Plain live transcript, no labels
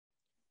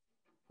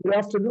Good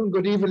afternoon,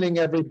 good evening,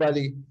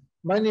 everybody.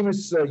 My name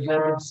is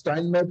Juergen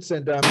Steinmetz,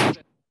 and I'm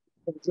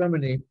from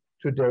Germany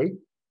today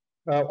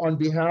on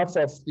behalf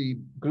of the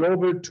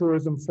Global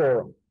Tourism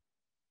Forum.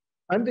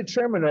 I'm the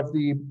chairman of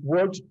the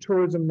World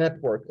Tourism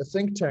Network, a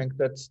think tank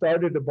that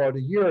started about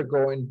a year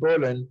ago in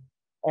Berlin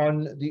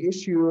on the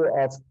issue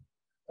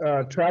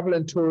of travel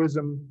and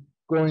tourism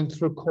going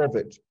through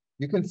COVID.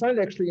 You can find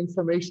actually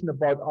information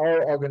about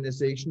our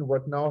organization,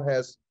 what now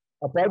has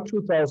about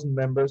 2,000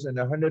 members in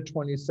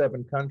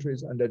 127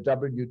 countries under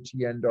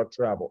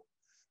WTN.travel.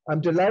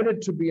 I'm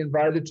delighted to be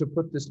invited to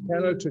put this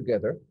panel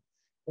together.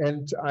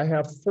 And I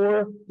have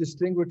four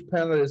distinguished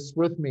panelists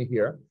with me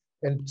here.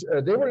 And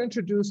they will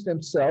introduce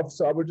themselves.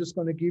 So I was just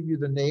going to give you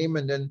the name,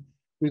 and then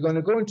we're going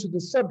to go into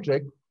the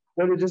subject,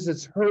 what it is,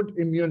 it's herd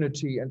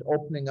immunity and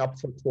opening up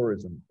for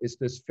tourism. Is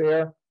this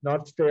fair,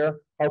 not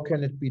fair? How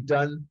can it be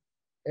done?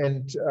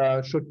 And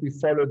should we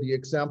follow the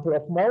example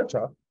of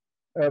Malta,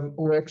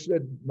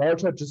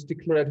 Malta just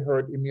declared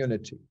herd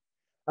immunity.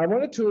 I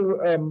wanted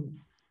to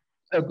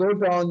go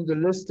down the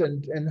list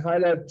and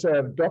highlight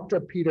Dr.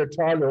 Peter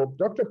Tarlow.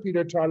 Dr.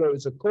 Peter Tarlow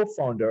is a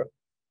co-founder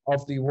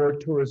of the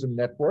World Tourism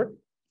Network.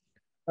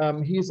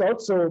 He's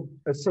also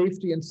a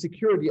safety and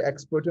security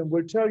expert, and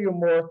we'll tell you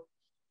more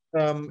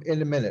in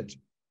a minute.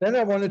 Then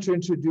I wanted to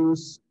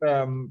introduce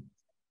Deepak.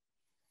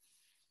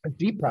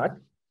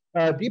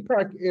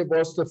 Deepak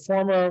was the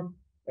former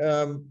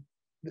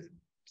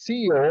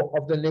CEO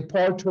of the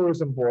Nepal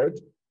Tourism Board,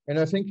 and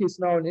I think he's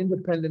now an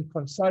independent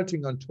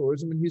consulting on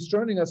tourism, and he's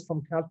joining us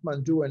from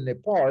Kathmandu in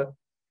Nepal.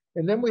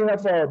 And then we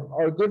have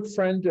our good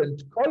friend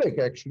and colleague,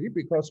 actually,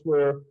 because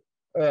we're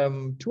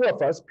two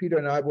of us, Peter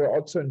and I, were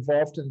also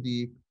involved in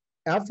the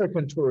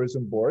African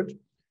Tourism Board,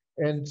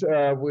 and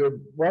we're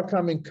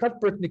welcoming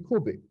Cuthbert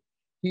Ncube.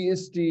 He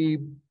is the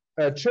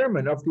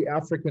chairman of the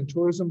African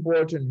Tourism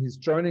Board, and he's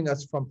joining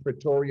us from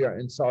Pretoria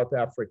in South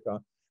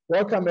Africa.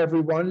 Welcome,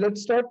 everyone.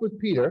 Let's start with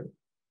Peter,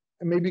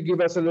 and maybe give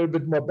us a little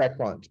bit more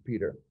background,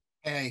 Peter.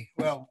 Hey,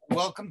 well,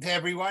 welcome to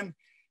everyone.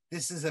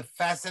 This is a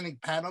fascinating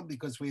panel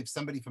because we have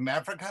somebody from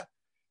Africa,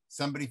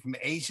 somebody from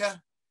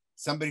Asia,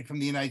 somebody from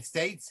the United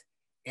States,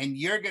 and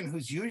Juergen,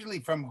 who's usually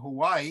from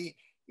Hawaii,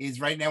 is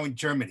right now in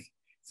Germany.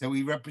 So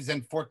we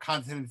represent 4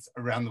 continents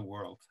around the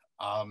world.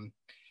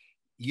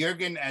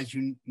 Juergen, as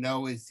you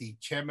know, is the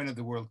chairman of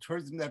the World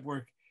Tourism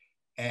Network,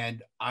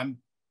 and I'm,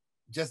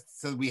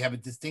 just so we have a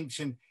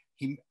distinction,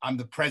 I'm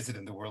the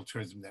president of the World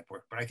Tourism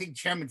Network, but I think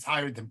chairman's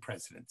higher than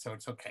president, so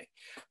it's okay.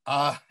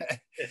 I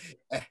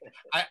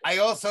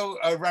also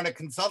run a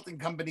consulting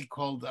company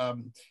called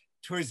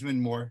Tourism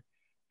and More,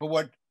 but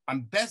what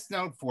I'm best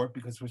known for,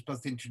 because we're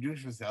supposed to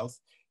introduce ourselves,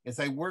 is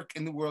I work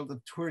in the world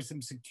of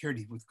tourism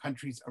security with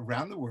countries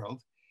around the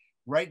world.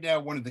 Right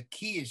now, one of the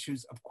key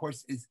issues, of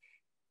course, is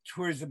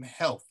tourism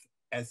health,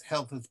 as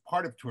health is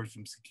part of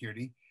tourism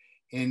security.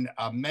 In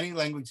many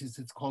languages,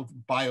 it's called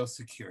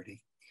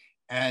biosecurity.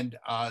 And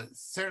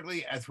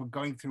certainly as we're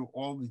going through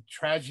all the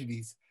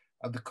tragedies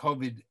of the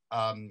COVID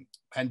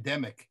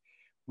pandemic,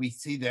 we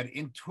see that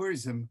in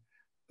tourism,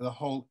 the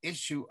whole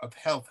issue of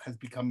health has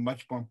become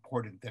much more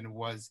important than it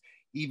was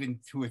even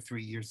 2 or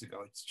 3 years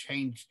ago. It's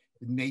changed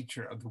the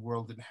nature of the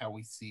world and how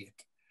we see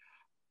it.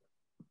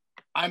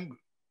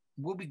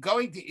 We'll be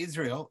going to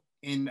Israel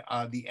in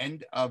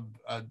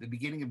the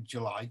beginning of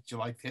July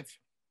 5th.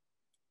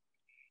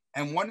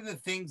 And one of the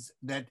things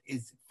that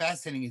is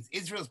fascinating is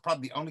Israel is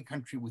probably the only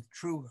country with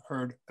true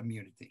herd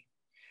immunity.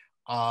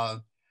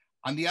 On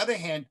the other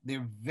hand,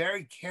 they're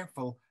very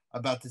careful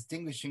about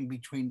distinguishing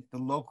between the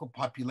local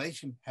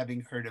population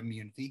having herd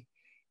immunity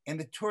and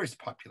the tourist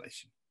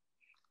population.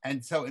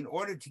 And so in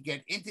order to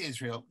get into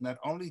Israel, not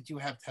only do you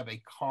have to have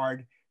a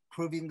card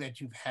proving that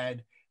you've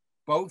had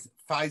both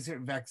Pfizer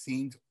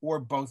vaccines or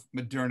both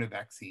Moderna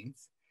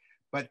vaccines,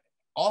 but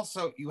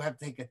also you have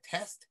to take a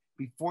test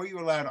before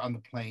you're allowed on the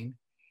plane.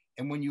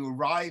 And when you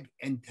arrive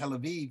in Tel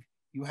Aviv,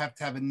 you have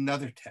to have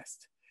another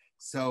test.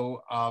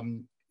 So,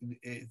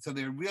 so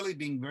they're really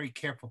being very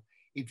careful.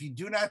 If you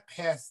do not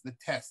pass the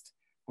test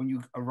when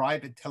you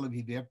arrive at Tel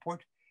Aviv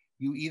airport,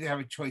 you either have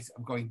a choice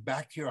of going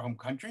back to your home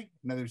country,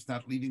 in other words,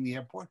 not leaving the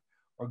airport,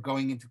 or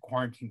going into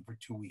quarantine for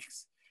 2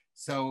 weeks.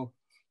 So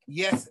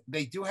yes,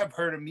 they do have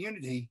herd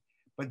immunity,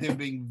 but they're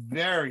being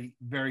very,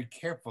 very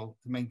careful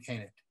to maintain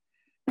it.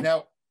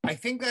 Now, I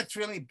think that's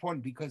really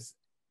important because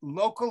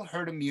local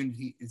herd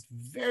immunity is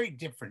very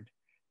different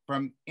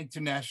from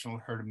international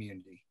herd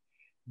immunity.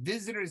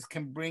 Visitors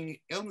can bring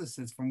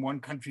illnesses from one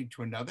country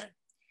to another,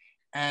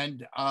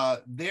 and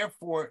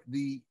therefore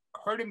the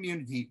herd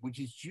immunity, which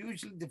is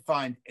usually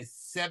defined as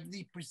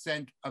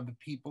 70% of the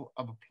people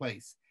of a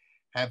place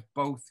have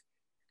both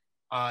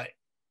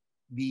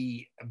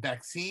the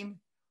vaccine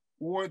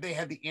or they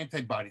have the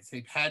antibodies.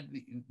 They've had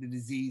the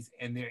disease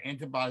and their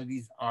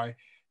antibodies are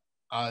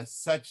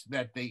such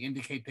that they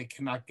indicate they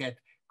cannot get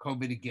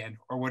COVID again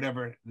or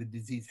whatever the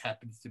disease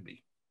happens to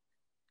be.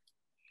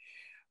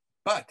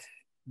 But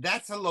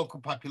that's a local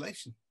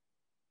population.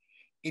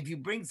 If you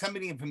bring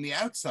somebody in from the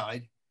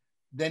outside,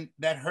 then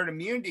that herd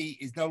immunity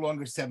is no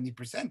longer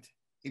 70%.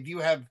 If you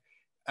have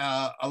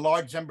a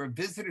large number of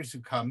visitors who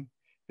come,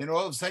 then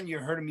all of a sudden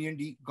your herd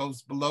immunity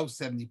goes below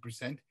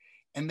 70%,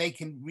 and they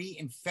can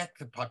reinfect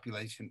the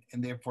population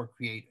and therefore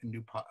create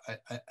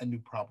a new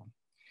problem.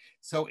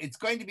 So it's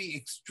going to be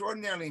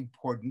extraordinarily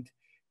important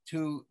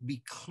to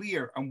be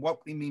clear on what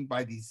we mean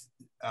by these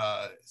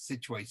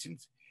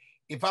situations.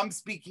 If I'm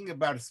speaking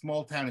about a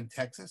small town in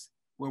Texas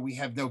where we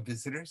have no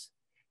visitors,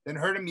 then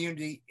herd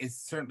immunity is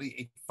certainly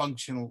a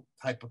functional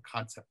type of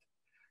concept.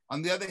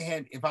 On the other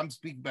hand, if I'm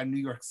speaking about New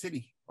York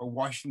City or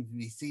Washington,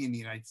 D.C. in the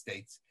United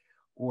States,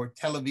 or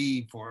Tel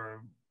Aviv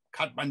or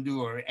Kathmandu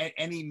or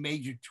any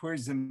major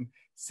tourism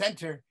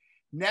center,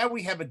 now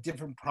we have a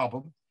different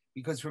problem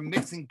because we're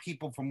mixing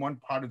people from one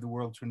part of the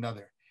world to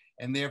another,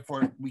 and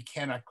therefore we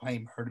cannot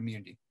claim herd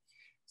immunity.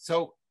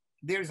 So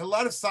there's a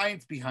lot of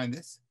science behind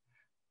this.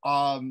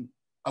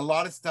 A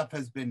lot of stuff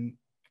has been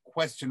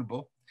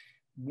questionable.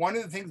 One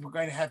of the things we're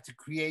going to have to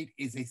create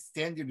is a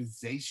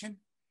standardization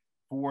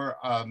for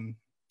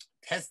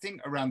testing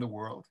around the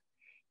world,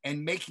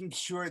 and making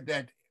sure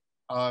that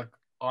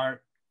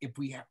if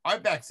we are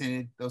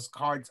vaccinated, those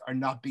cards are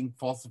not being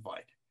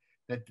falsified,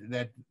 that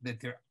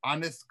they're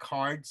honest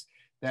cards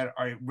that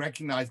are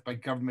recognized by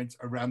governments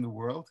around the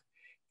world,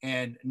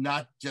 and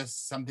not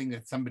just something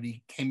that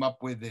somebody came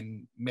up with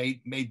and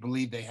made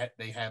believe they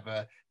have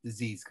a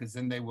disease, because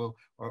then they will,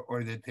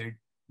 or that they're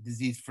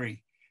disease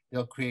free.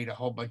 They'll create a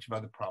whole bunch of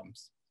other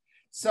problems.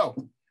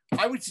 So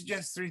I would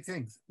suggest three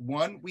things.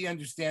 One, we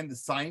understand the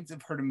science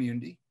of herd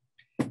immunity.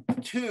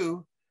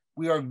 Two,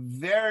 we are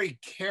very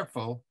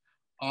careful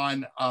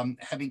on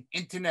having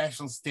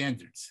international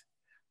standards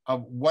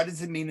of what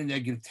does it mean a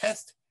negative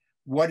test?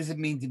 What does it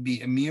mean to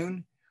be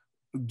immune?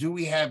 Do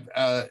we have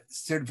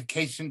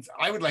certifications?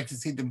 I would like to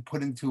see them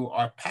put into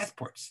our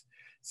passports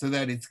so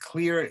that it's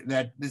clear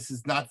that this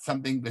is not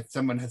something that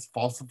someone has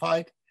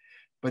falsified,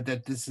 but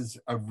that this is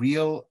a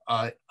real,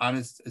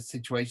 honest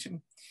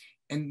situation.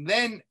 And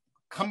then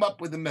come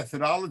up with a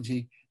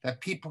methodology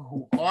that people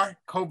who are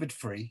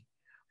COVID-free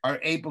are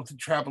able to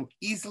travel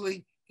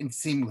easily and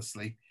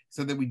seamlessly,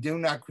 so that we do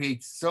not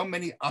create so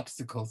many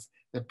obstacles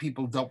that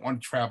people don't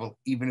want to travel,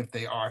 even if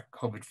they are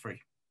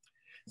COVID-free.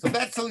 So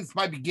that's at least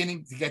my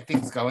beginning to get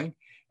things going.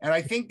 And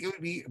I think it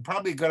would be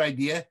probably a good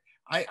idea.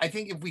 I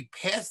think if we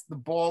pass the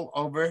ball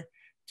over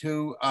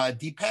to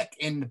Deepak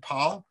in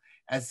Nepal,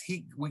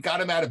 we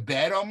got him out of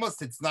bed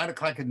almost. It's 9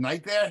 o'clock at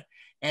night there.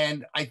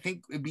 And I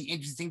think it'd be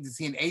interesting to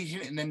see an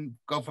Asian and then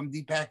go from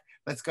Deepak.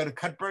 Let's go to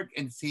Cuthbert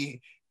and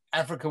see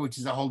Africa, which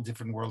is a whole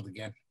different world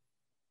again.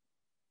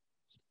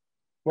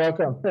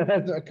 Welcome.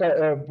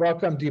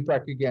 Welcome,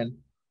 Deepak, again.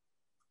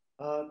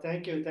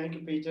 Thank you,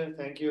 Peter.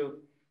 Thank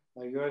you,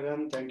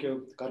 Juergen. Thank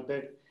you,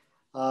 Cuthbert.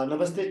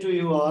 Namaste to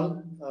you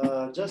all.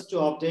 Just to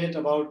update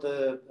about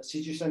the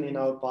situation in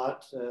our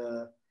part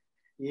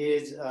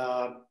is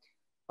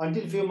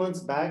until a few months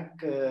back,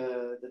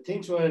 the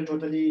things were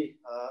totally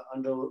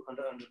under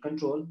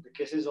control. The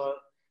cases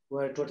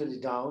were totally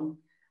down.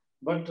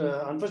 But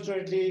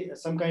unfortunately,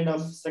 some kind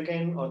of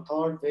second or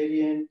third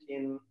variant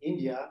in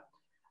India.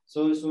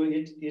 So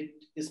it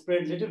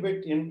spread a little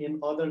bit in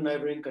other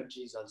neighboring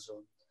countries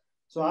also.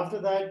 So after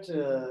that,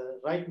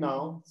 right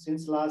now,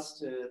 since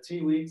last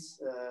 3 weeks,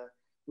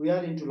 we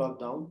are into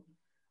lockdown.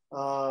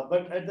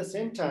 But at the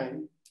same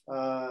time,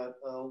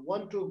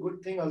 two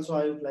good thing also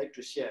I would like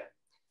to share.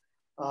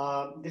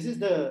 This is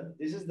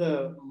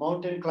the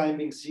mountain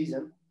climbing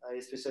season,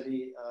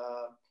 especially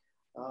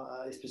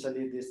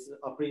this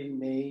April,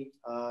 May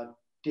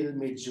till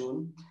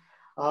mid-June.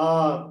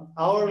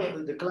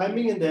 The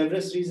climbing in the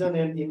Everest region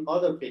and in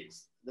other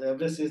peaks. The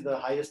Everest is the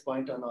highest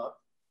point on Earth.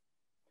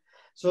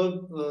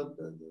 So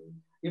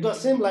it was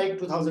same like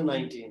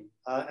 2019,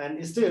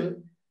 and still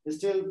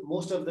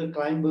most of the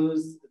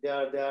climbers they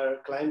are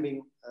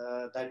climbing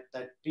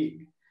that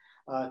peak.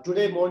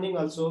 Today morning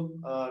also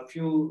a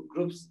few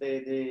groups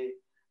they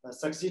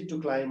succeed to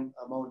climb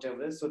Mount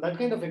Everest. So that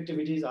kind of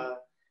activities are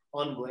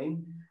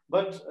ongoing.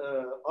 But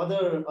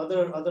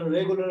other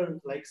regular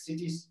like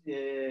cities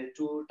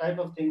to type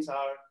of things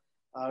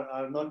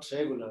are not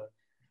regular.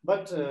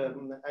 But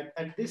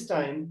at this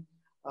time,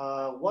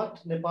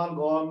 what Nepal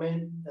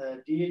government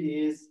did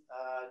is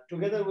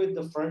together with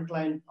the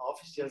frontline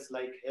officials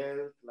like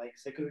health, like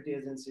security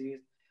agencies,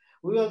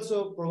 we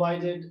also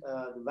provided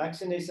the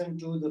vaccination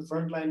to the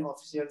frontline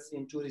officials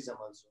in tourism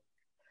also.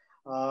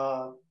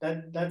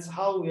 That's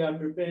how we are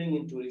preparing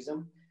in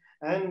tourism.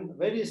 And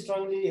very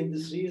strongly in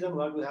this region,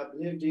 what we have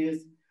believed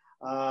is,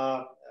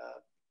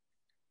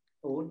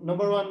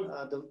 number one,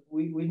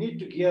 we need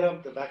to gear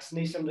up the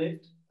vaccination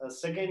rate.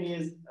 Second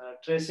is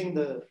tracing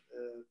the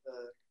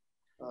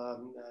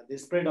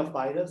spread of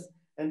virus.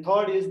 And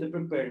third is the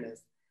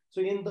preparedness. So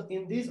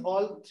in these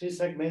all three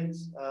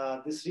segments,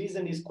 this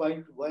region is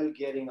quite well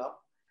gearing up.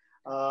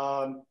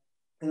 And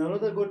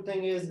another good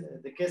thing is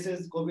the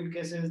cases, COVID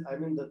cases, I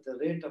mean that the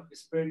rate of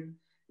spread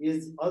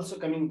is also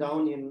coming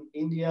down in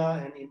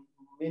India and in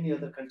many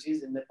other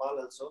countries, in Nepal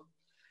also.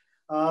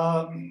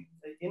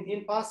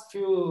 In past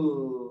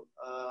few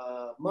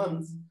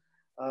months,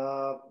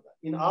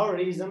 in our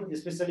region,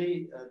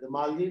 especially the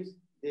Maldives,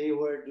 they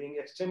were doing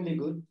extremely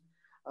good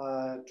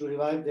to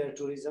revive their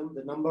tourism.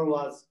 The number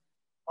was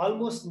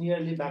almost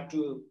nearly back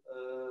to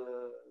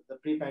the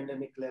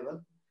pre-pandemic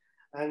level.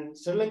 And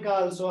Sri Lanka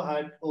also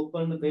had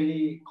opened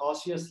very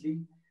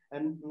cautiously.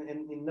 And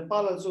in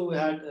Nepal also we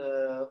had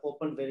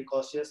opened very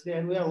cautiously.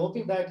 And we are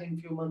hoping that in a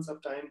few months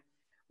of time,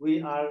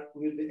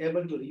 we'll be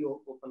able to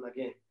reopen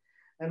again.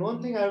 And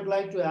one thing I would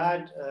like to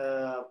add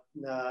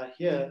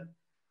here,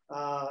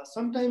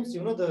 sometimes,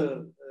 you know,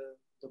 the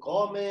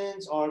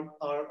governments or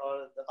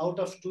the out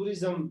of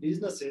tourism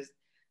businesses,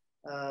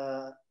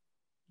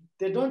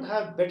 they don't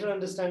have better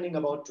understanding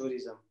about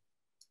tourism.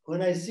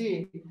 When I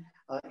see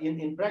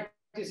in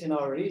practice in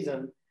our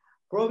region,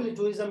 probably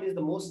tourism is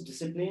the most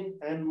disciplined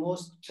and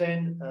most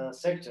trained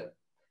sector.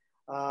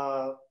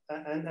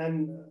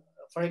 And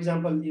for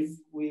example, if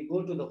we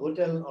go to the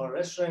hotel or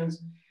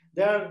restaurants,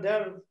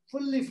 they're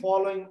fully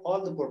following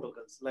all the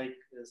protocols like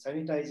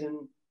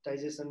sanitization,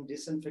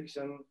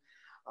 disinfection,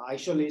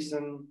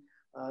 isolation,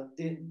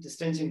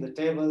 distancing the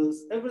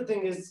tables.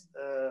 Everything is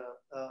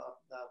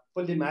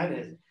fully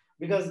managed,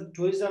 because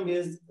tourism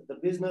is the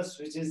business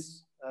which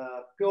is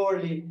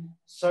purely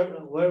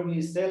where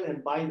we sell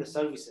and buy the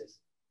services,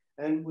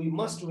 and we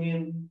must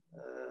win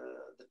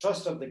the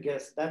trust of the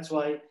guests. That's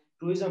why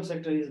tourism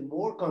sector is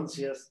more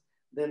conscious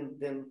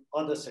than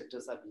other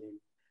sectors, I believe.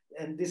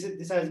 And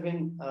this has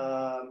been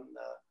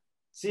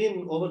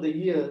seen over the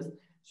years.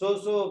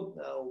 So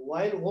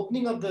while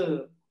opening up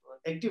the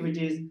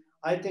activities,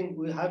 I think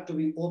we have to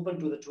be open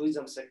to the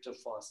tourism sector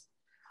first.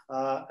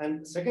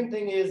 And second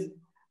thing is,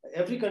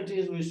 every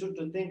country we should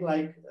to think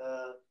like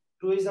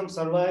tourism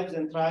survives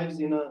and thrives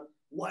in a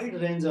wide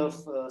range of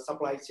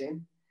supply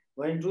chain.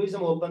 When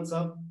tourism opens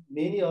up,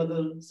 many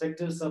other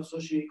sectors of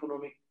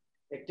socio-economic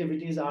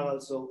activities are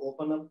also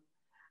open up.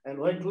 And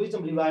when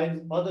tourism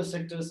revives other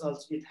sectors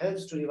also, it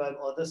helps to revive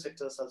other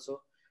sectors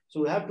also.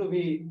 So we have to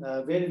be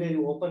very, very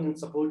open and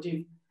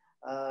supportive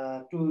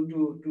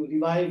to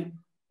revive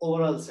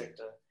overall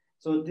sector.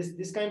 So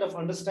this kind of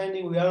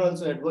understanding we are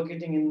also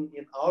advocating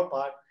in our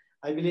part.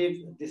 I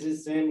believe this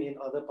is same in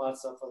other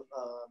parts of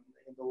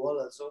in the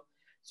world also.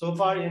 So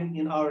far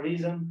in our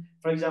region,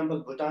 for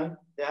example, Bhutan,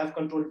 they have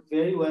controlled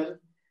very well,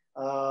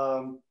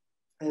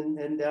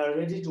 and they are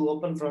ready to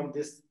open from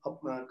this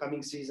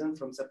coming season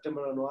from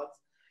September onwards.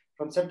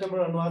 From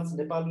September onwards,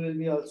 Nepal will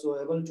be also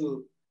able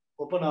to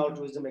open our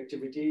tourism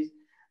activities.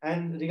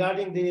 And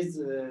regarding these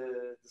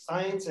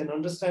science and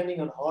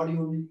understanding on herd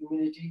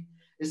immunity,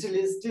 it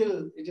is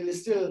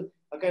still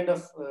a kind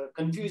of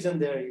confusion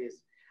there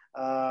is.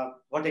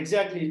 What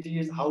exactly it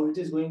is, how it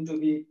is going to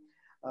be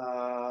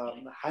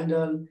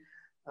handled,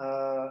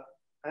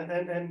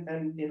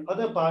 and in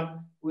other part,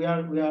 we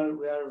are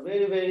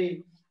very,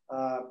 very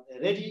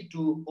ready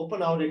to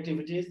open our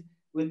activities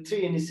with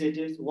 3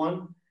 initiatives.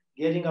 One,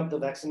 getting up the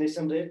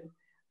vaccination rate.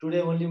 Today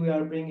only we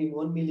are bringing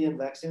 1 million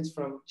vaccines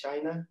from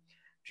China.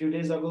 A few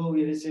days ago,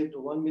 we received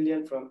 1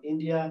 million from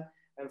India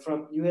and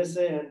from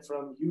USA and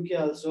from UK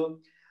also.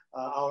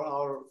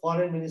 Our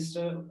foreign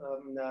minister,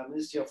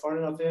 Ministry of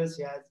Foreign Affairs,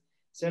 he has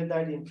said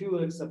that in few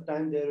weeks of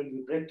time, there will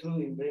be breakthrough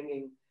in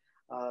bringing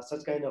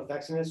such kind of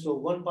vaccines. So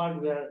one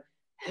part, we are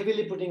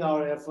heavily putting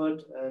our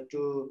effort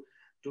to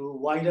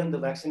widen the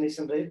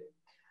vaccination rate.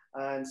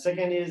 And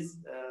second is,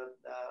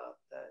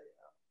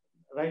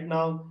 right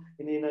now,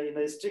 in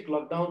a strict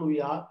lockdown,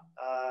 we are.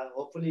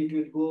 Hopefully, it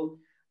will go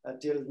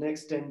till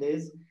next 10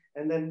 days.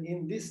 And then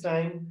in this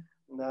time,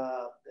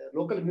 the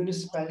local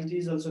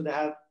municipalities also, they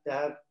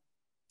have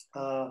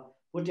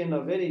put in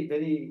a very,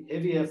 very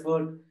heavy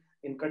effort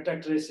in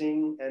contact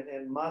tracing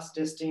and mass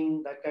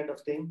testing, that kind of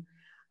thing.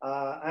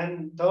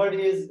 And third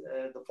is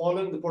the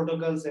following the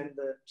protocols and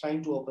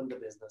trying to open the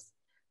business.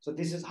 So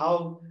this is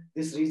how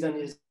this region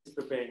is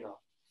preparing now.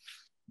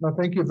 No,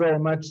 thank you very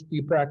much,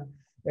 Deepak.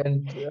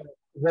 And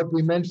what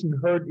we mentioned,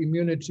 herd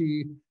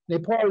immunity,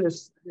 Nepal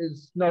is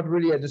not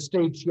really at a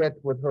stage yet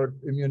with herd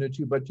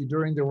immunity, but you're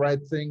doing the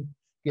right thing,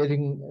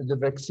 getting the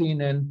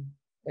vaccine in.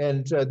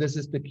 And this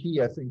is the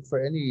key, I think, for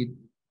any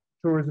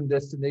tourism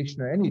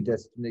destination or any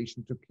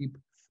destination to keep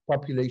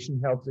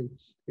population healthy,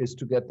 is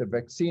to get the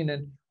vaccine.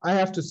 And I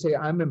have to say,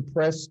 I'm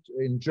impressed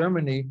in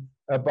Germany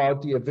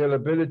about the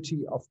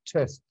availability of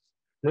tests.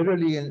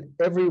 Literally in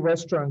every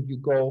restaurant you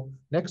go,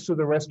 next to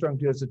the restaurant,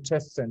 there's a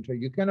test center.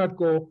 You cannot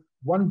go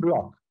one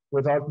block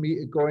without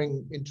me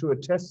going into a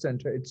test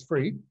center. It's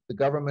free. The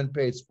government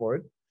pays for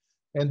it.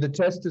 And the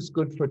test is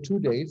good for 2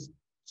 days.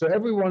 So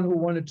everyone who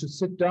wanted to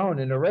sit down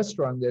in a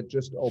restaurant that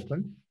just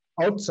opened,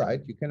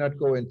 outside, you cannot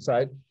go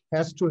inside,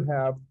 has to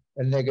have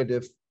a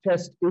negative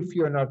test if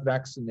you're not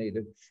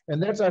vaccinated.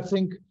 And that's, I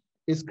think,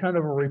 is kind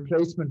of a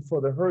replacement for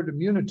the herd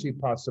immunity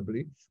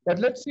possibly. But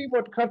let's see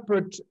what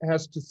Cuthbert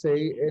has to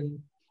say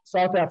in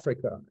South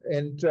Africa.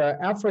 And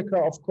Africa,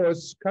 of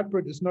course,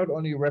 Cuthbert is not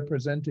only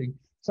representing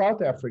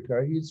South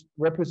Africa, he's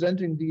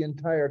representing the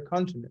entire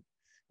continent.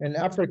 And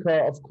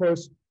Africa, of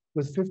course,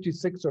 with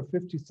 56 or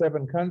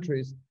 57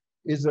 countries,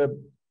 is a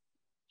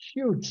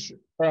huge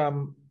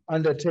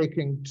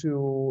undertaking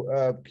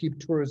to keep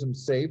tourism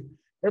safe.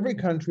 Every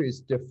country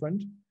is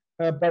different,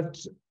 but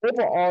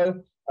overall,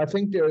 I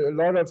think there are a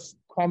lot of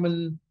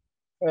common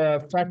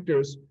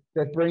factors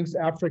that brings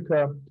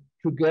Africa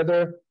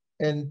together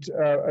and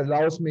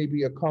allows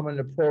maybe a common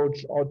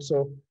approach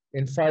also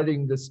in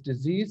fighting this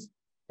disease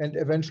and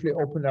eventually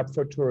open up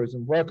for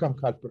tourism. Welcome,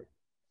 Cuthbert.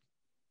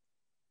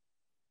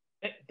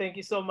 Thank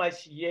you so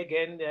much,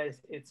 Juergen.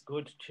 It's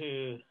good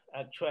to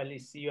actually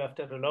see you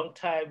after a long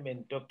time,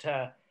 and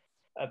Dr.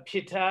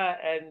 Peter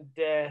and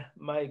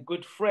my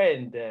good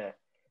friend,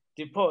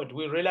 Deepak.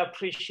 We really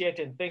appreciate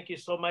and thank you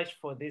so much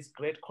for this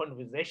great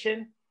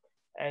conversation.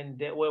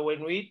 And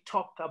when we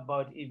talk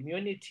about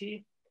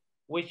immunity,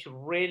 which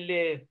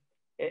really,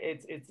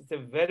 it's a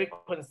very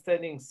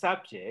concerning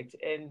subject,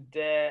 and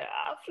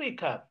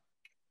Africa,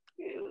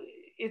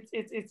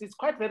 it's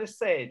quite very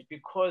sad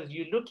because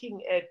you're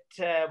looking at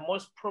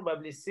most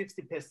probably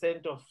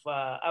 60% of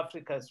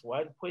Africa's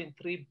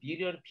 1.3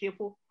 billion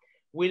people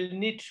will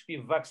need to be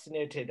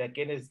vaccinated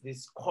against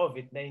this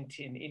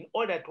COVID-19 in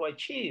order to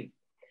achieve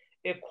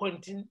a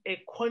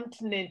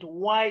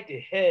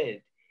continent-wide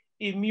herd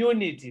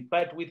immunity.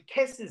 But with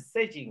cases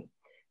surging,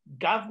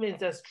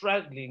 governments are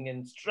struggling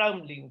and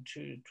scrambling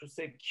to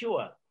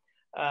secure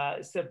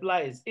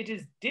supplies. It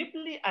is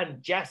deeply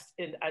unjust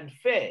and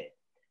unfair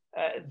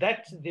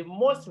that the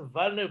most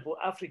vulnerable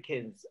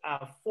Africans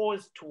are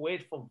forced to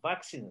wait for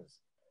vaccines.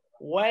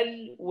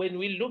 While when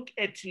we look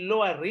at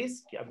lower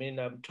risk, I mean,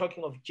 I'm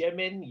talking of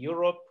Germany,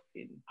 Europe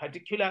in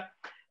particular,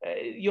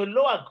 your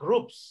lower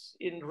groups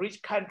in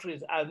rich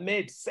countries are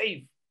made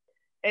safe.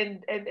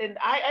 And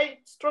I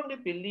strongly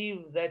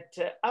believe that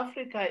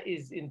Africa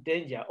is in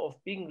danger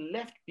of being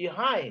left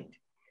behind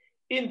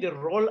in the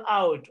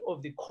rollout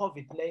of the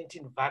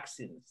COVID-19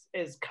 vaccines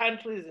as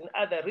countries in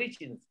other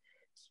regions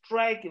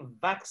strike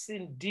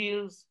vaccine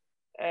deals.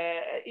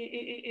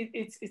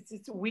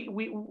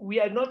 We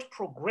are not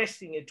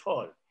progressing at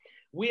all.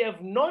 We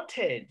have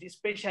noted,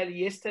 especially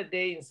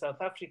yesterday in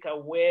South Africa,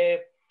 where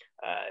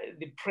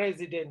the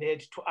president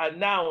had to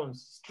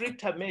announce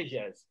stricter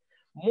measures,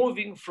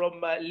 moving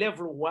from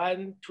level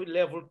 1 to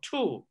level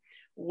 2,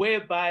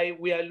 whereby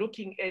we are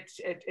looking at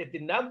the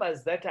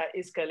numbers that are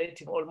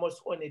escalating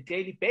almost on a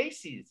daily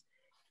basis.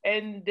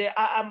 And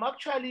I'm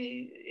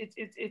actually,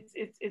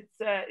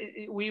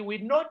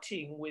 we're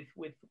noting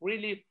with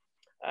really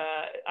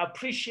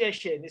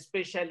appreciation,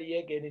 especially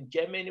again in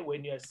Germany,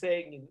 when you're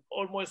saying in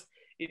almost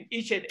in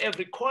each and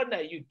every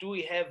corner, you do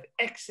have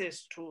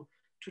access to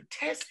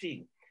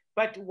testing.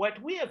 But what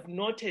we have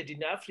noted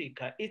in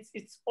Africa,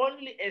 it's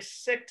only a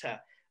sector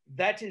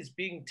that is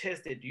being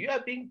tested. You are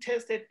being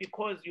tested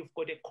because you've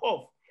got a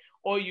cough,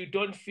 or you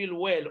don't feel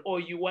well, or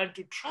you want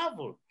to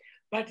travel.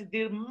 But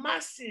the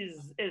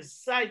masses as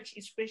such,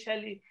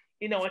 especially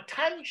in our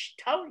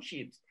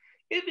townships,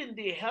 even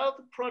the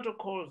health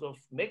protocols of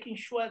making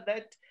sure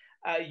that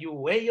you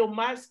wear your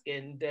mask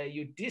and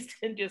you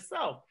distance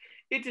yourself,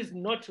 it is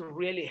not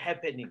really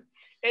happening.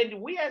 And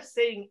we are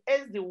saying,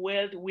 as the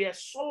world, we are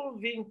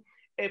solving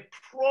a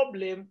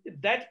problem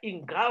that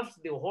engulfs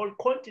the whole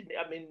continent,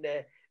 I mean,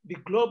 the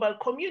global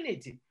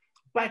community.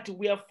 But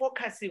we are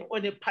focusing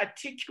on a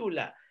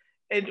particular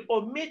and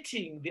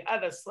omitting the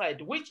other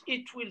side, which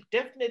it will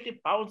definitely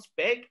bounce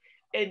back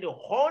and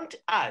haunt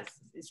us,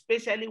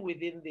 especially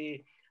within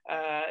the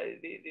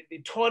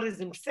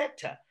tourism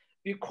sector,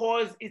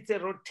 because it's a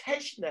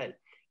rotational.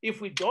 If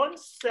we don't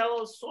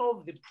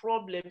solve the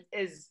problem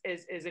as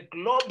a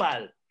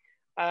global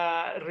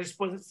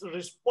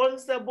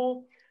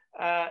responsible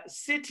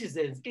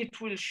citizens,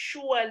 it will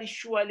surely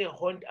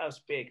haunt us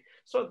back.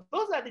 So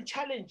those are the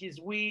challenges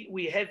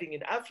we're having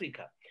in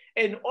Africa.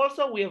 And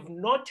also we have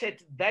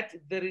noted that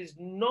there is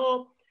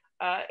no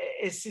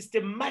a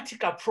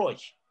systematic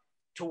approach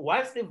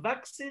towards the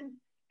vaccine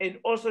and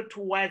also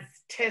towards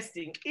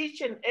testing.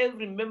 Each and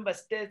every member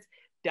state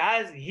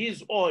does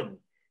his own.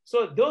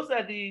 So those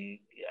are the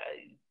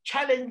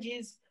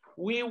challenges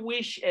we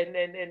wish and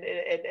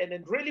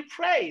really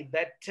pray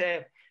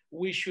that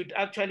we should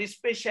actually,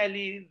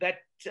 especially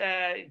that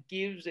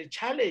gives a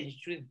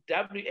challenge to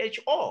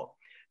WHO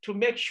to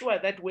make sure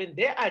that when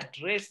they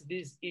address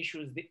these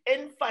issues, the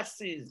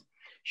emphasis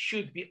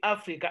should be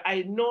Africa.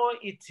 I know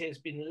it has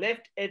been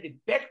left at the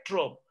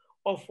backdrop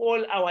of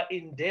all our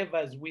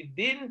endeavors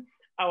within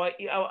our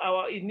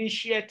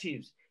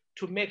initiatives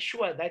to make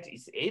sure that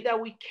it's either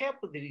we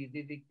cap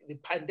the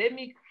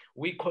pandemic,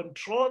 we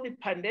control the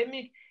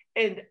pandemic,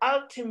 and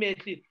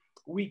ultimately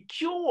we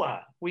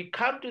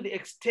come to the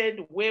extent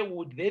where we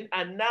would then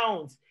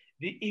announce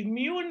the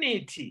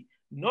immunity,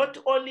 not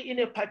only in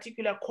a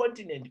particular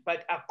continent,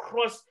 but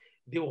across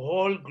the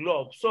whole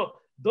globe. So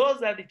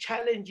those are the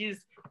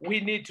challenges we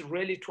need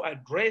really to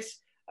address,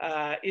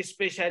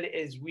 especially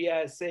as we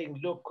are saying,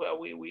 look,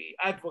 we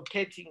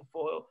advocating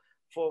for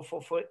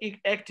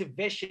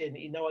activation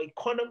in our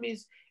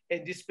economies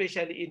and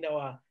especially in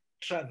our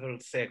travel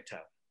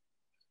sector.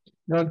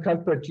 No,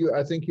 Cuthbert,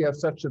 I think you have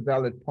such a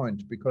valid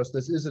point, because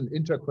this is an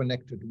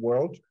interconnected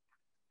world.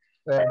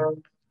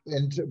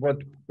 And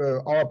what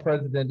our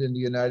president in the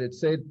United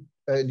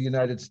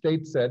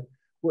States said,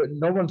 well,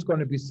 no one's going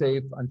to be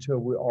safe until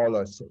we all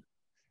are safe.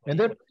 And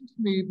that brings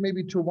me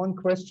maybe to one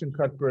question,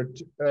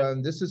 Cuthbert.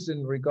 This is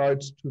in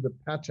regards to the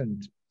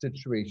patent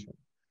situation.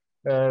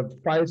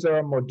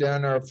 Pfizer,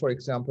 Moderna, for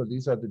example,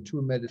 these are the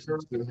two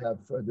medicines we have,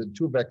 the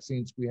two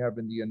vaccines we have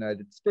in the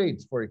United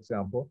States, for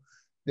example.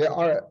 They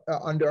are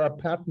under a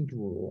patent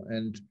rule,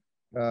 and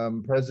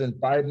President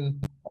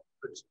Biden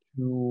offered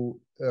to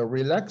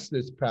relax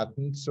this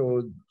patent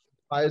so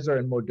Pfizer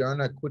and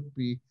Moderna could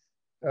be,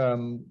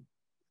 I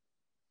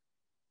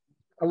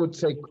would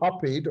say,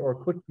 copied or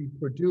could be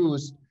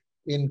produced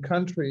in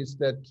countries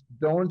that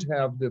don't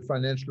have the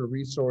financial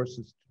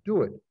resources to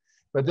do it.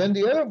 But then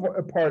the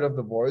other part of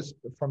the voice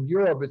from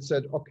Europe, it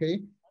said, okay,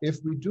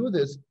 if we do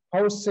this,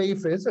 how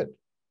safe is it?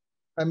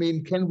 I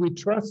mean, can we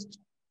trust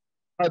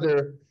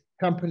other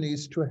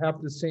companies to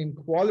have the same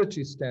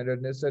quality standard?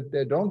 And they said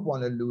they don't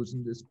want to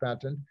loosen this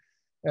patent.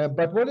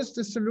 But what is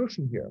the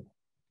solution here,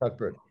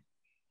 Cuthbert?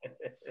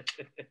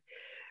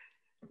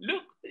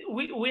 Look,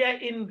 we are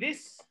in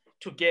this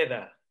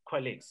together,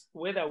 colleagues,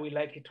 whether we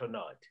like it or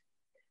not.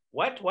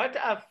 What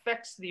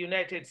affects the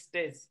United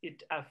States,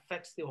 it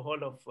affects the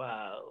whole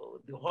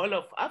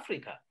of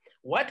Africa.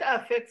 What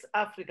affects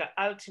Africa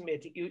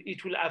ultimately,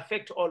 it will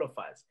affect all of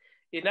us.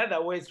 In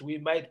other words, we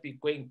might be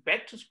going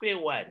back to square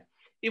one.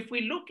 If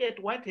we look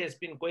at what has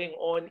been going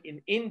on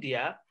in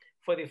India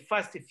for the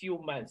first few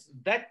months,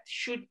 that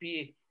should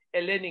be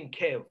a learning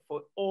curve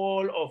for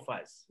all of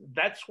us.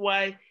 That's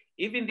why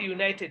even the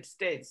United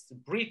States,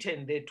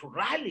 Britain, they to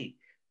rally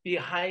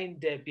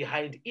behind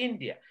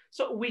India.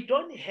 So we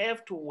don't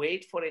have to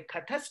wait for a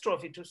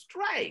catastrophe to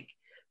strike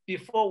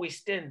before we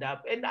stand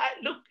up. And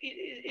look,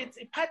 it's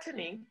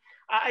patterning.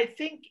 I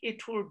think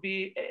it will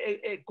be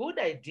a good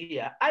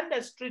idea,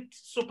 under strict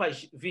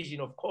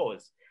supervision, of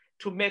course,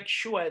 to make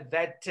sure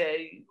that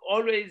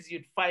always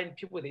you'd find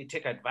people, they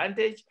take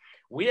advantage.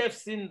 We have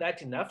seen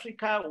that in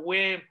Africa,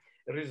 where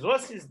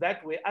resources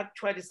that were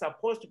actually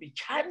supposed to be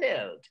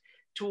channeled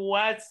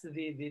towards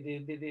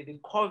the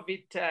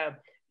COVID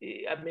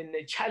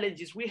the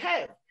challenges we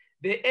have,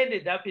 they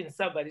ended up in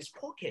somebody's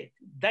pocket.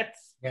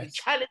 That's the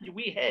challenge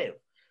we have.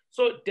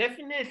 So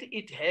definitely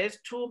it has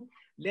to,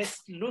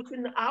 let's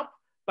loosen up,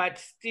 but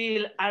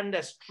still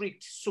under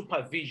strict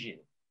supervision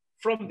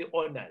from the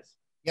owners.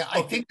 Yeah,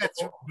 I think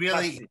that's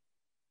really,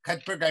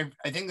 Cuthbert,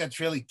 I think that's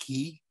really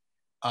key.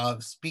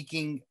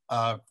 Speaking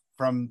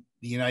from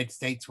the United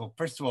States, well,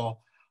 first of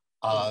all,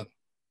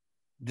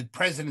 the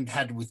president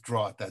had to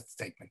withdraw that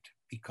statement,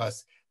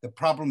 because the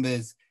problem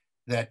is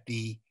that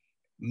the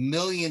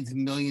millions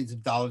and millions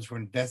of dollars were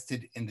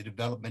invested in the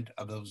development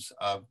of those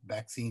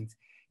vaccines.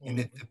 And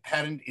if the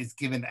patent is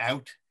given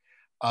out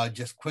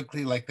just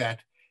quickly like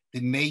that, the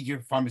major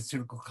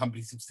pharmaceutical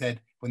companies have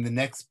said when the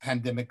next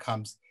pandemic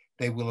comes,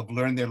 they will have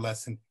learned their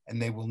lesson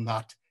and they will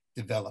not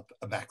develop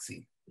a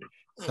vaccine.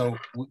 So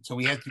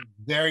we have to be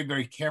very,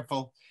 very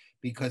careful,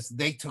 because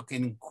they took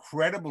an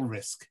incredible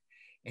risk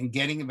in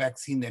getting a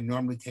vaccine that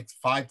normally takes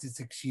 5 to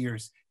 6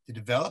 years to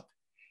develop,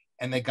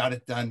 and they got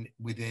it done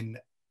within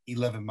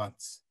 11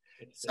 months.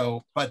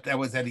 So, but that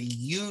was at a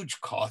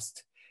huge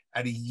cost,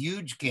 at a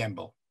huge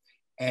gamble.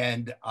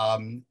 And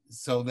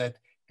so that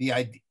the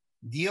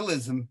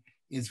idealism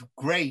is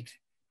great,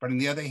 but on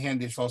the other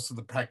hand, there's also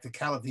the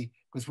practicality,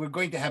 because we're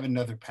going to have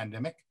another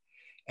pandemic.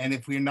 And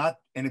if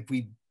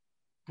we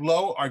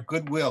blow our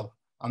goodwill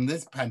on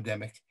this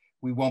pandemic,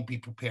 we won't be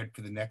prepared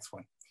for the next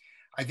one.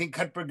 I think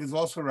Cuthbert is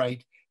also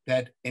right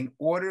that in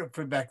order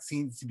for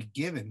vaccines to be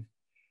given,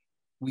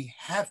 we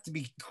have to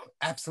be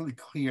absolutely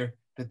clear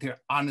that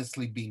they're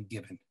honestly being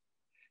given.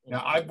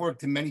 Now, I've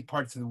worked in many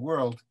parts of the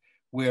world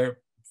where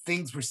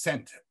things were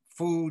sent,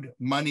 food,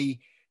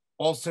 money,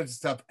 all sorts of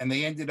stuff, and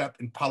they ended up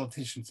in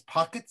politicians'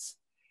 pockets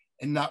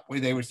and not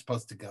where they were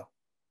supposed to go.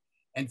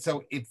 And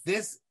so if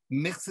this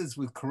mixes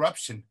with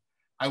corruption,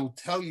 I will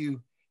tell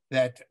you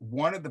that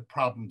one of the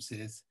problems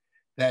is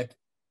that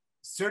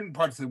certain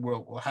parts of the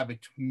world will have a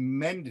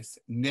tremendous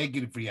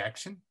negative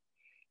reaction,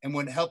 and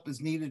when help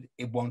is needed,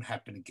 it won't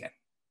happen again.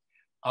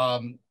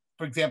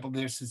 For example,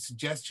 there's a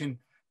suggestion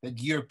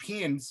that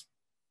Europeans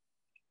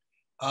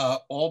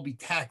all be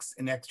taxed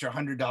an extra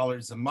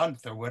 $100 a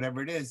month or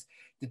whatever it is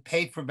to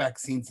pay for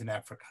vaccines in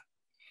Africa.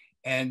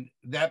 And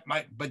that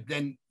might, but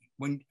then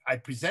when I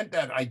present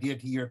that idea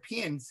to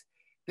Europeans,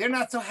 they're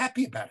not so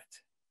happy about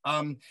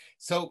it.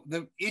 So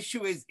the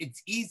issue is,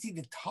 it's easy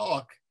to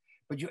talk,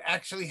 but you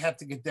actually have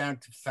to get down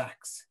to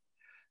facts.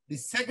 The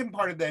second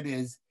part of that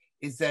is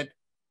that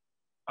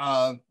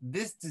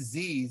this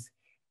disease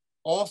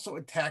also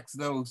attacks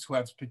those who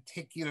have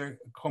particular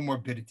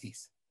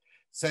comorbidities,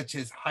 such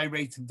as high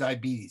rates of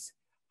diabetes,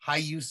 high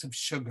use of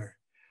sugar,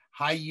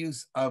 high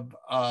use of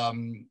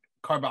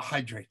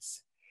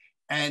carbohydrates.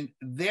 And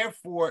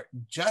therefore,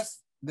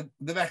 just the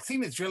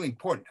vaccine is really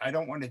important. I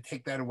don't want to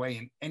take that away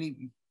in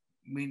any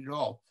mean at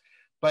all.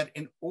 But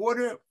in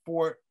order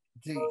to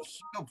heal,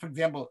 for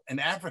example, in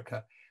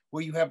Africa,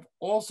 where you have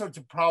all sorts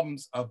of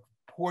problems of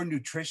poor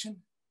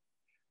nutrition,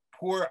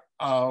 poor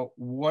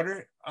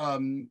water,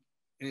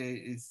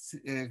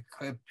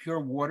 pure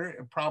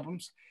water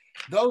problems,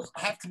 those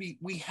have to be,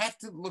 we have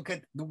to look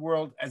at the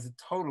world as a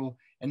total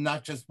and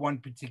not just one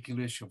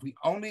particular issue. If we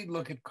only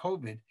look at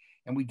COVID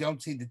and we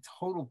don't see the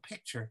total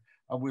picture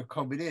of where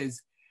COVID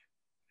is,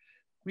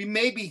 we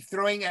may be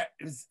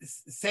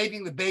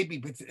saving the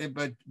baby,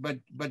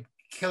 but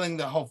killing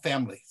the whole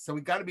family. So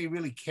we got to be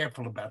really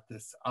careful about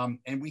this.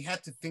 And we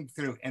have to think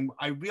through, and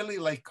I really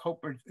like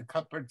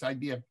Cuthbert's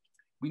idea.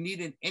 We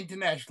need an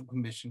international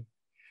commission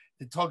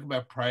to talk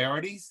about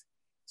priorities,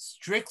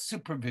 strict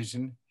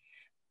supervision,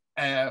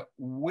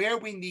 where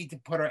we need to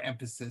put our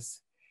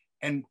emphasis,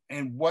 and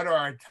what are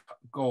our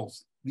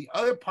goals. The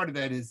other part of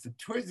that is the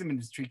tourism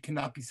industry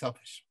cannot be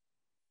selfish.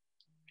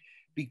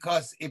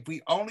 Because if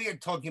we only are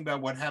talking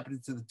about what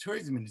happens to the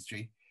tourism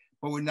industry,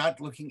 but we're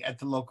not looking at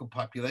the local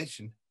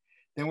population,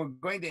 then we're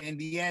going to, in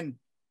the end,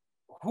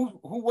 who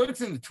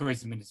works in the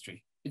tourism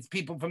industry? It's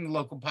people from the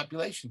local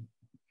population.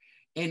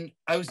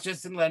 I was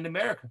just in Latin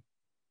America.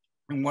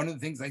 And one of the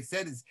things I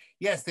said is,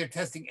 yes, they're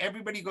testing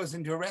everybody who goes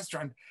into a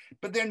restaurant,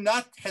 but they're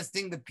not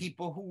testing the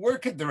people who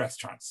work at the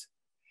restaurants.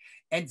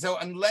 And so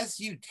unless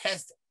you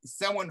test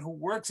someone who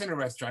works in a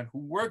restaurant, who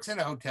works in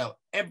a hotel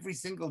every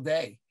single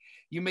day,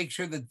 you make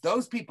sure that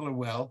those people are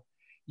well.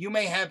 You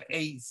may have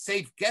a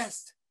safe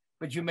guest,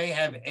 but you may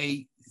have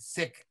a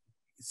sick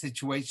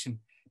situation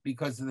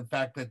because of the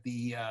fact that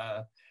the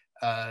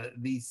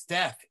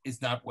staff is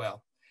not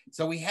well.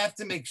 So we have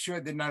to make sure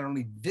that not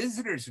only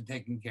visitors are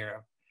taken care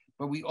of,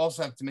 but we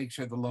also have to make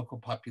sure the local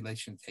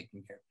population is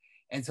taken care of.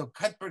 And so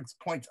Cuthbert's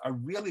points are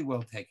really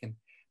well taken,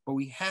 but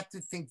we have to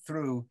think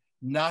through,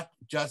 not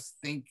just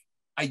think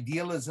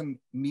idealism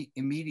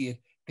immediate,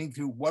 think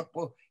through what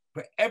will,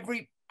 for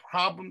every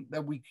problem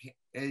that we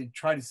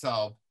try to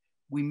solve,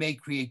 we may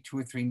create 2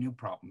 or 3 new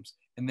problems,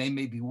 and they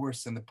may be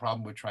worse than the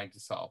problem we're trying to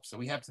solve. So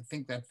we have to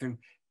think that through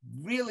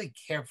really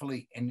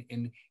carefully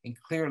and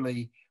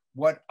clearly.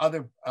 What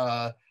other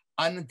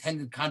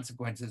unintended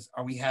consequences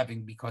are we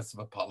having because of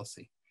a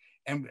policy?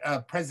 And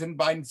President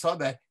Biden saw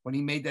that when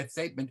he made that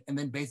statement, and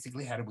then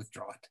basically had to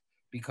withdraw it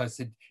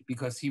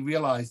because he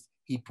realized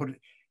he put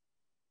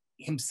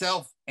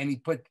himself and he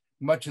put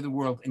much of the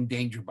world in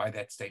danger by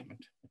that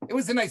statement. It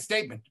was a nice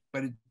statement,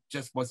 but it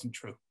just wasn't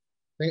true.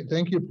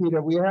 Thank you,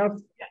 Peter. We have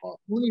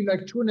only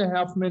like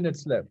 2.5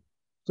 minutes left.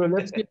 So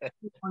let's give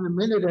one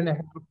 1.5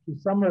 minutes to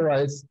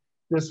summarize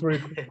this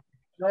report.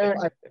 No,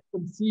 I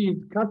can see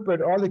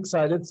Cuthbert all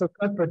excited. So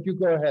Cuthbert, you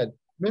go ahead.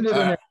 Minute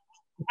and a half.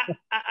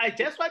 I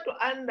just want to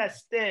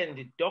understand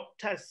the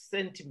doctor's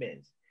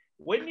sentiments.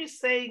 When you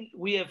say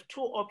we have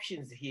 2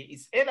 options here,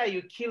 it's either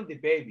you kill the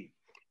baby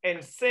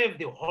and save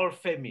the whole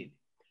family,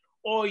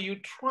 or you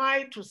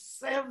try to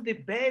save the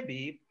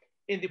baby.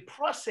 In the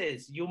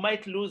process, you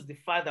might lose the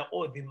father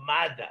or the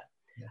mother.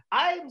 Yeah.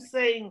 I'm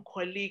saying,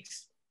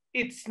 colleagues,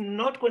 it's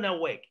not going to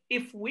work.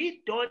 If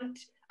we don't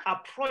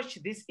approach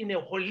this in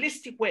a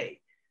holistic way,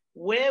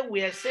 where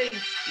we are saying,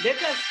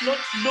 let us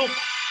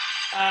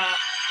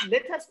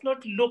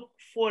not look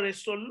for a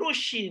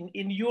solution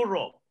in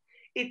Europe.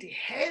 It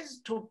has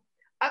to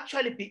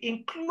actually be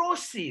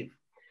inclusive.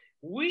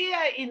 We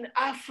are in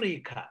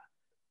Africa.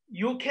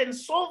 You can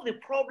solve the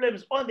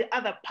problems on the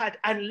other part,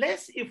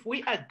 unless if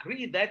we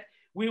agree that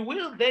we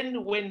will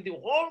then, when the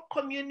whole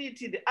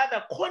community, the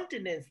other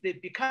continents, they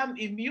become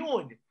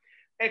immune,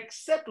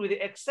 except with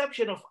the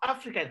exception of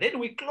Africa, then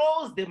we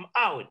close them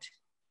out.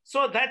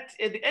 So that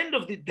at the end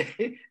of the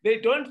day, they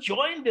don't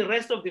join the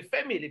rest of the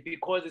family,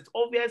 because it's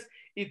obvious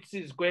it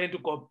is going to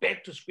go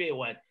back to square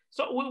one.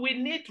 So we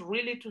need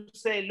really to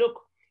say, look,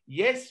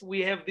 yes, we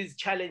have these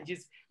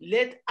challenges.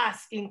 Let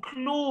us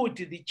include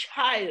the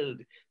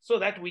child so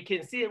that we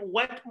can see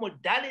what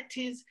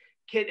modalities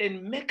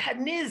and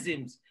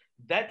mechanisms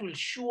that will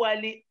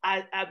surely,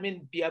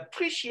 be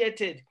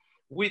appreciated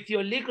with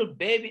your little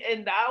baby.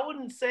 And I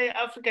wouldn't say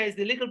Africa is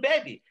the little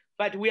baby,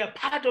 but we are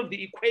part of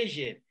the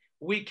equation.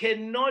 We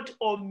cannot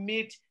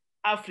omit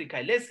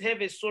Africa. Let's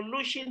have a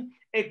solution,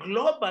 a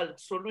global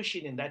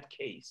solution in that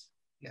case.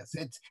 Yes,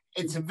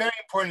 it's very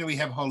important that we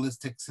have a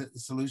holistic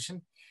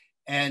solution.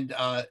 And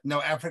no,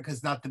 Africa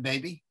is not the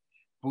baby,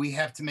 but we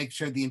have to make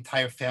sure the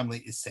entire family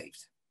is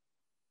saved.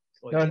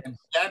 And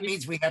that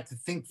means we have to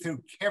think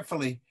through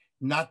carefully,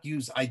 not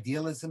use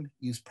idealism,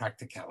 use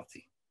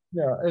practicality.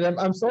 Yeah, and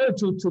I'm sorry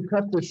to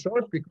cut this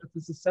short, because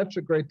this is such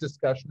a great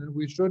discussion, and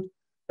we should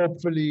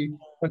hopefully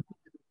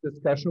continue this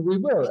discussion. We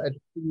will at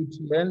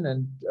UTN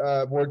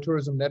and World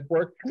Tourism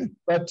Network.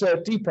 But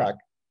Deepak,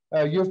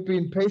 you've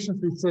been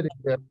patiently sitting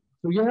there,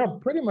 so you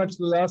have pretty much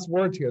the last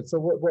word here.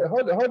 So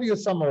how do you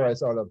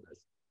summarize all of this?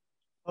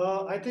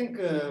 I think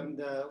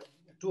to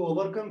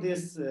overcome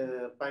this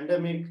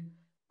pandemic,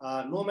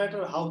 no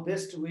matter how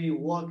best we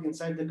work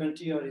inside the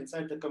country or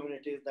inside the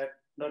community, that's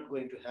not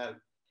going to help.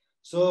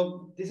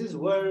 So this is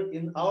where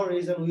in our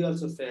region we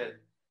also fail.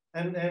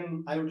 And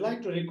I would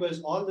like to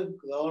request all the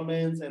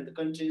governments and the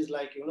countries,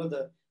 like,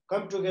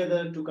 come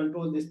together to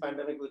control this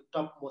pandemic with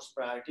topmost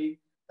priority.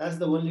 That's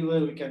the only way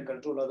we can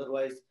control.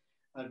 Otherwise,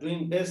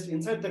 doing best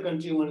inside the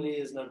country only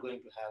is not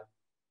going to help.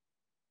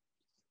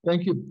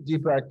 Thank you,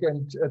 Deepak,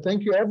 and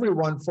thank you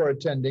everyone for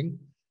attending.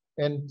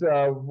 And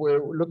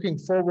we're looking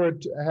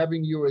forward to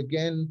having you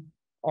again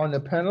on a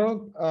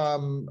panel,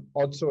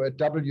 also at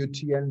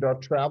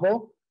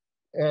WTN.travel.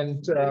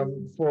 And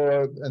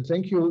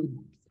thank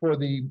you for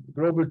the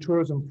Global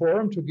Tourism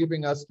Forum to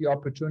giving us the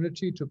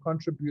opportunity to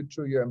contribute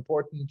to your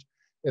important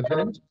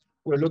event.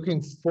 We're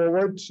looking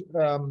forward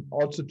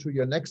also to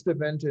your next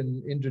event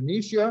in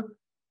Indonesia.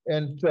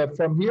 And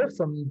from here,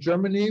 from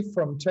Germany,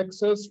 from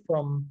Texas,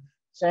 from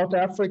South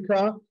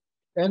Africa,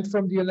 and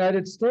from the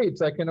United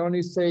States, I can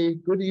only say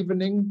good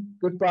evening,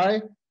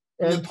 goodbye,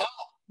 and Nepal.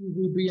 we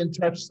will be in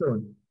touch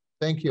soon.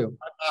 Thank you.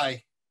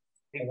 Bye.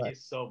 Thank you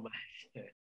so much.